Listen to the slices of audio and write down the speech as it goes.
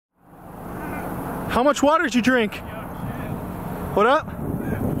How much water did you drink? What up?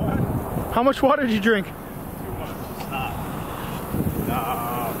 How much water did you drink?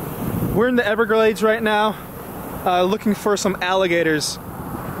 We're in the Everglades right now, looking for some alligators.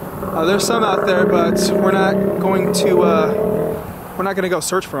 There's some out there, but we're not going to go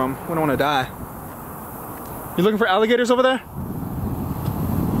search for them. We don't want to die. You looking for alligators over there?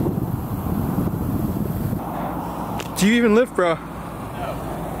 Do you even live, bro?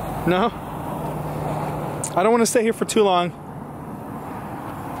 No. No? I don't want to stay here for too long.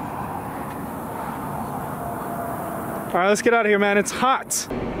 All right, let's get out of here, man. It's hot.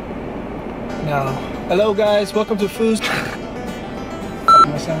 Now, hello guys. Welcome to Food.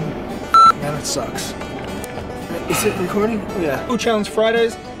 Man, it sucks. Is it recording? Yeah. Food Challenge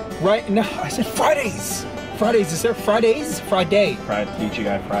Fridays. Right? No, I said Fridays. Fridays. Is there Fridays? Friday.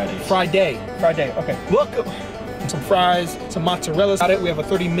 TGI Fridays. Friday. Okay. Welcome. Some fries, some mozzarella. We have a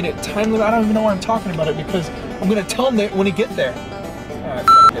 30-minute time limit. I don't even know why I'm talking about it because I'm gonna tell them that when we get there. All right,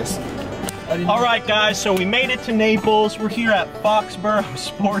 fuck this. All right, guys. So we made it to Naples. We're here at Foxboro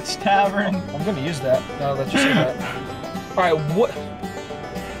Sports Tavern. I'm gonna use that. Now that you say that. All right, what?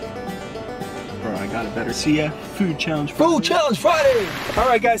 Bro, I got it better. See ya. Food Challenge Friday. Food Challenge Friday. All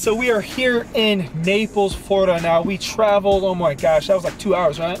right, guys. So we are here in Naples, Florida. Now we traveled. Oh my gosh, that was like 2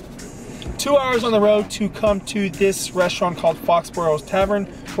 hours, right? 2 hours on the road to come to this restaurant called Foxboro's Tavern.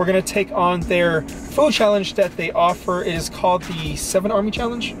 We're gonna take on their food challenge that they offer. It is called the 7 Army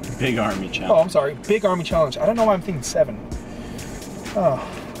Challenge? Big Army Challenge. Oh, I'm sorry, Big Army Challenge. I don't know why I'm thinking 7.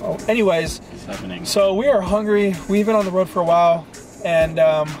 Oh, anyways, 7. So we are hungry. We've been on the road for a while, and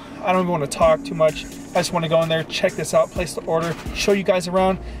I don't even want to talk too much. I just want to go in there, check this out, place the order, show you guys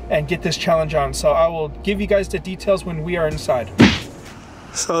around, and get this challenge on. So I will give you guys the details when we are inside.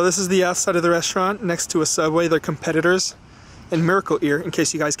 So this is the outside of the restaurant next to a Subway. They're competitors, and Miracle Ear in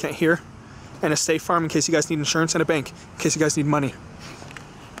case you guys can't hear, and a State Farm in case you guys need insurance, and a bank in case you guys need money.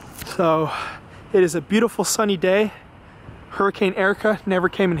 So it is a beautiful sunny day. Hurricane Erica never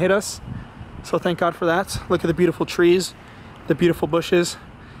came and hit us, so thank God for that. Look at the beautiful trees, the beautiful bushes,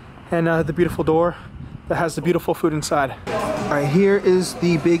 and the beautiful door that has the beautiful food inside. All right, here is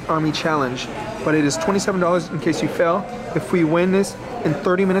the Big Army Challenge, but it is $27 in case you fail. If we win this in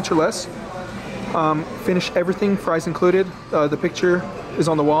 30 minutes or less, finish everything, fries included. The picture is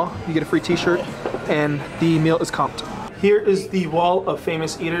on the wall. You get a free t-shirt, and the meal is comped. Here is the wall of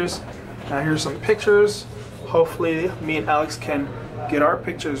famous eaters. Here's some pictures. Hopefully me and Alex can get our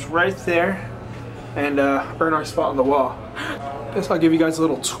pictures right there and earn our spot on the wall. Guess I'll give you guys a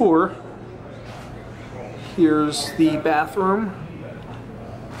little tour. Here's the bathroom.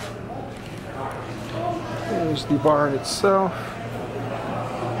 Here's the bar in itself.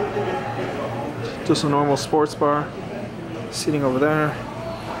 Just a normal sports bar. Seating over there.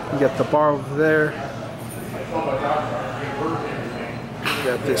 You got the bar over there. You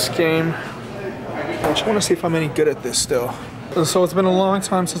got this game. I just want to see if I'm any good at this still. So it's been a long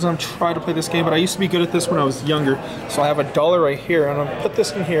time since I've tried to play this game, but I used to be good at this when I was younger. So I have $1 right here, and I'm gonna put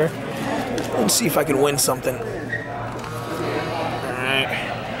this in here and see if I can win something. Alright.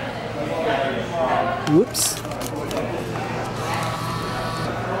 Whoops.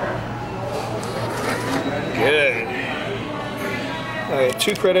 Good. Alright,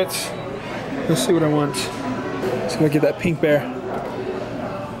 2 credits. Let's see what I want. Just gonna get that pink bear.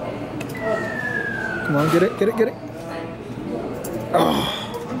 Come on, get it, get it, get it.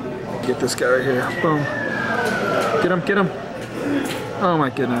 Oh, get this guy right here. Boom. Get him, get him. Oh my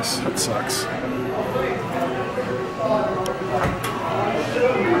goodness, that sucks.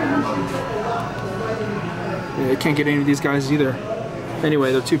 Yeah, I can't get any of these guys either.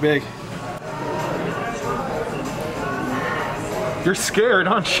 Anyway, they're too big. You're scared,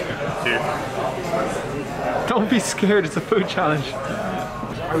 aren't you? Dude. Don't be scared, it's a food challenge.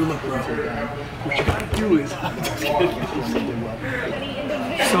 What you gotta do is...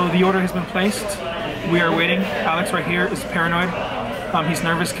 So the order has been placed. We are waiting. Alex right here is paranoid. He's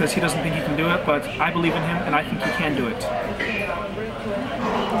nervous because he doesn't think he can do it, but I believe in him and I think he can do it.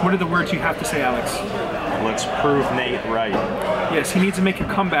 What are the words you have to say, Alex? Let's prove Nate right. Yes, he needs to make a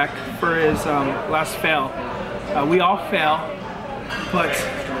comeback for his last fail. We all fail, but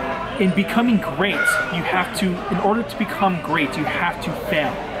in becoming great, you have to, in order to become great, you have to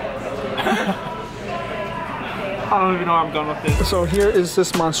fail. I don't even know where I'm going with this. So here is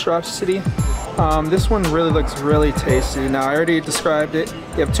this monstrosity. This one really looks really tasty. Now I already described it.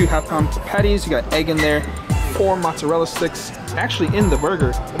 You have 2 half-pound patties, you got egg in there, 4 mozzarella sticks actually in the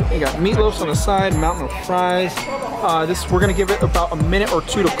burger. You got meatloafs on the side, mountain of fries. We're gonna give it about a minute or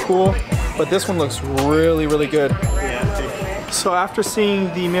 2 to cool, but this one looks really, really good. Yeah, So after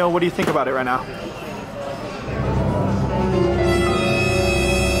seeing the meal, what do you think about it right now?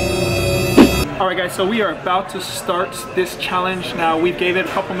 Alright guys, so we are about to start this challenge. Now we gave it a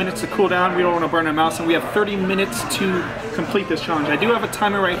couple minutes to cool down. We don't want to burn our mouths, and we have 30 minutes to complete this challenge. I do have a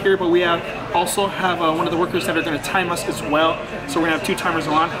timer right here, but we also have one of the workers that are going to time us as well. So we're going to have 2 timers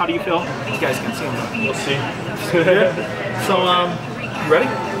on. How do you feel? You guys can see me. We'll see. So, you ready?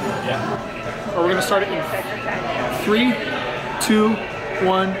 Yeah. We're going to start it in 3, 2,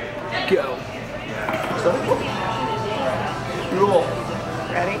 1, go. Roll.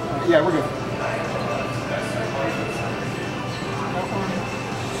 Ready? Yeah, we're good.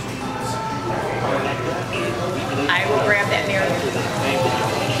 I will grab that mirror.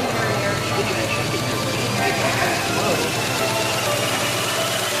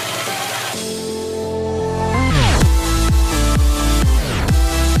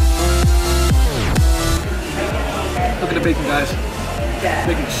 Look at the bacon, guys. Yeah.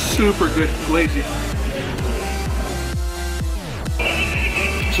 Bacon's super good, glazy.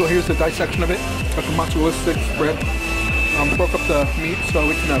 So here's the dissection of it. Got the mozzarella sticks, bread. Broke up the meat so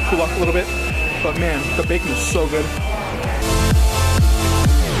we can cool off a little bit. But man, the bacon is so good.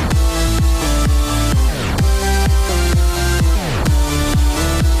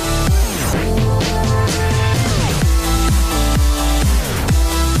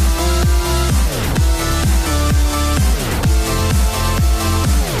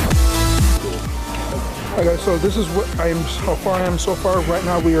 Okay, so this is what how far I am so far. Right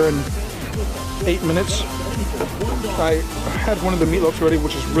now we are in 8 minutes. I had one of the meatloafs already,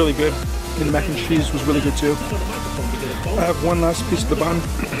 which is really good. And the mac and cheese was really good too. I have one last piece of the bun,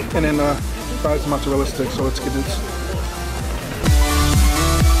 and then 5 mozzarella sticks, so let's get this.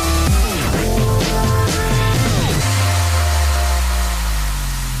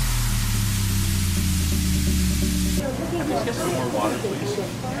 Let's get some more water, please.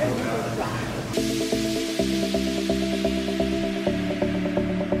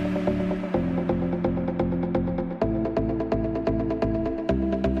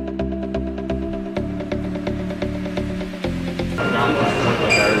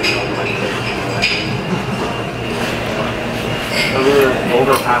 We're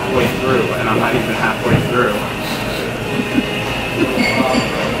over halfway through, and I'm not even halfway through.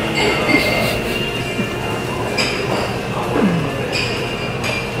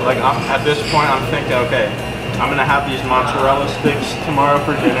 Like, at this point, I'm thinking, okay, I'm gonna have these mozzarella sticks tomorrow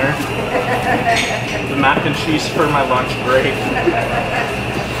for dinner, the mac and cheese for my lunch break.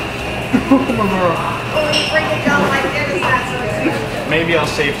 Maybe I'll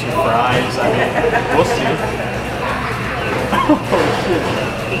save some fries. I mean, we'll see. Oh shit.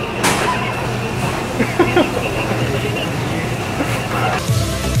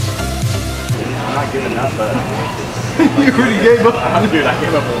 I'm not giving up, but You already gave up. Dude, I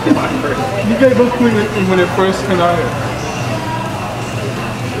gave up on my first. You gave up when it first came out here.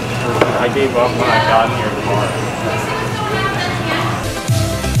 I gave up when I got here tomorrow.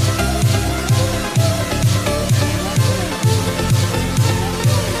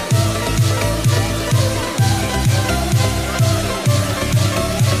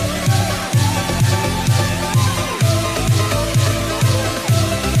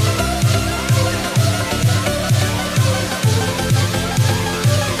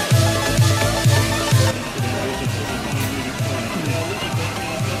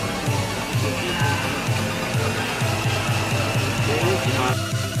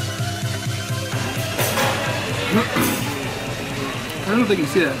 I don't know if they can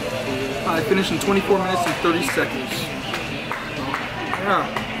see that. I finished in 24 minutes and 30 seconds. Yeah,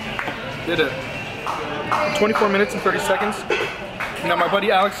 did it. 24 minutes and 30 seconds. Now my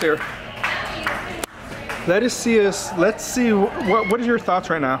buddy Alex here. Let's see, what are your thoughts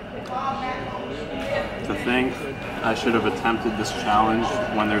right now? To think I should have attempted this challenge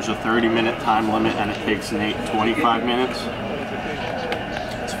when there's a 30-minute time limit and it takes Nate 25 minutes.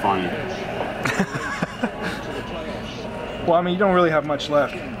 It's funny. Well, I mean, you don't really have much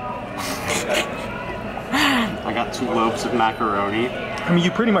left. I got 2 loaves of macaroni. I mean,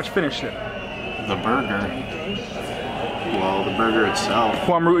 you pretty much finished it. The burger. Well, the burger itself.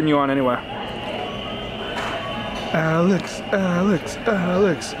 Well, I'm rooting you on anyway. Alex.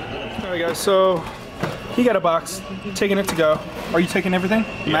 Alright guys, so he got a box, taking it to go. Are you taking everything?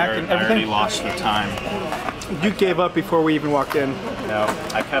 Yeah, Mac and I everything? already lost the time. You gave up before we even walked in. No,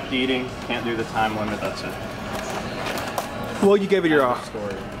 I kept eating. Can't do the time limit. That's it. Well, you gave it your all.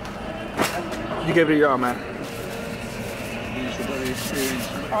 You gave it your all, man.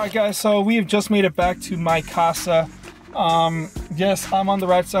 Alright guys, so we've just made it back to my casa. Yes, I'm on the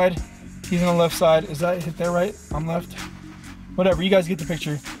right side. He's on the left side. Is that hit there right? I'm left. whatever, you guys get the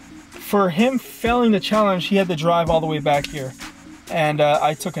picture. For him failing the challenge, he had to drive all the way back here. And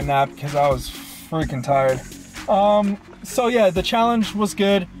I took a nap because I was freaking tired. So yeah, the challenge was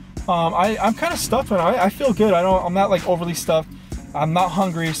good. I'm kind of stuffed right now. I feel good. I'm not like overly stuffed. I'm not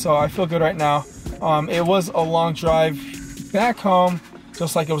hungry, so I feel good right now. It was a long drive back home,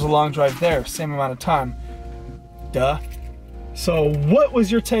 just like it was a long drive there, same amount of time. Duh. So what was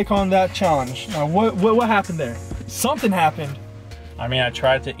your take on that challenge? Now, what happened there? Something happened. I mean, I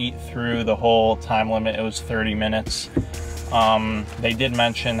tried to eat through the whole time limit. It was 30 minutes. They did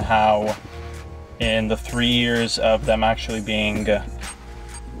mention how in the 3 years of them actually being,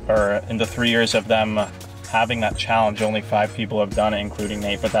 or in the 3 years of them having that challenge, only 5 people have done it, including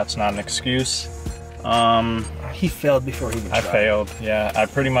Nate, but that's not an excuse. He failed before he even tried. I failed, yeah. I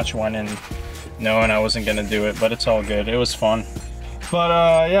pretty much went in knowing I wasn't gonna do it, but it's all good. It was fun.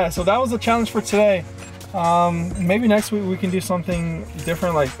 But yeah, so that was the challenge for today. Maybe next week we can do something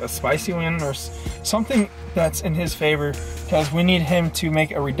different, like a spicy win or something that's in his favor, because we need him to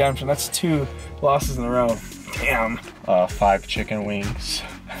make a redemption. That's 2 losses in a row. Damn. 5 chicken wings.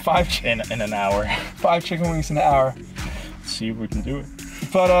 5 in an hour. 5 chicken wings in an hour. Let's see if we can do it.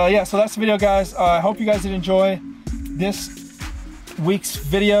 But yeah, so that's the video, guys. I hope you guys did enjoy this week's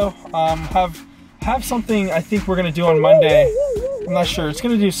video. Have something I think we're gonna do on Monday. I'm not sure. It's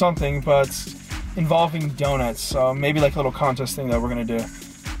gonna do something, but it's involving donuts. So maybe like a little contest thing that we're gonna do.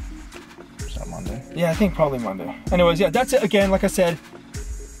 Is that Monday? Yeah, I think probably Monday. Anyways, yeah, that's it again. Like I said,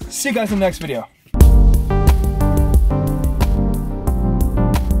 see you guys in the next video.